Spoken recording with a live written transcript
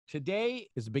Today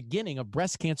is the beginning of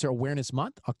Breast Cancer Awareness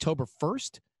Month, October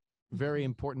 1st. Very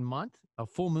important month. A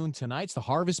full moon tonight. It's the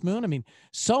harvest moon. I mean,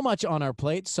 so much on our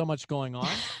plate, so much going on.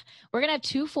 We're going to have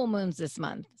 2 full moons this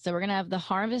month. So we're going to have the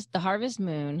harvest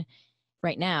moon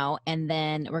right now, and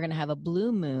then we're going to have a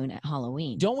blue moon at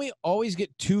Halloween. Don't we always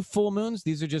get 2 full moons?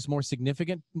 These are just more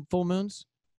significant full moons?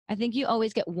 I think you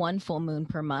always get 1 full moon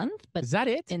per month, but is that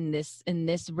it? In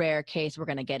this rare case, we're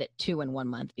going to get it 2 in 1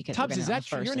 month because Tubbs, is that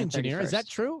true? You're an engineer. Is that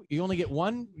true? You only get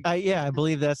 1? Yeah, I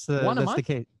believe that's the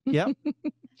case. Yep.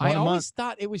 I always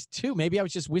thought it was 2. Maybe I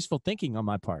was just wishful thinking on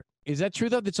my part. Is that true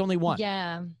though? That's only 1.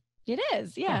 Yeah, it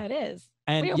is. Yeah, it is.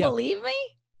 And you don't believe me?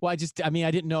 Well, I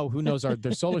didn't know who knows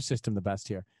their solar system the best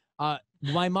here.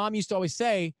 My mom used to always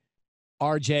say,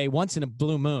 RJ, once in a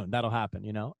blue moon, that'll happen,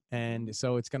 you know? And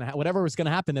so it's going to whatever was going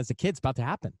to happen as a kid's about to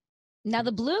happen. Now,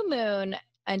 the blue moon,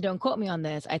 and don't quote me on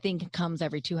this, I think it comes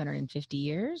every 250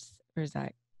 years. Or is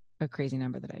that a crazy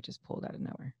number that I just pulled out of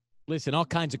nowhere? Listen, all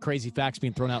kinds of crazy facts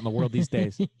being thrown out in the world these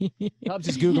days. Tubbs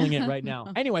is Googling it right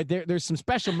now. Anyway, there's some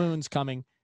special moons coming.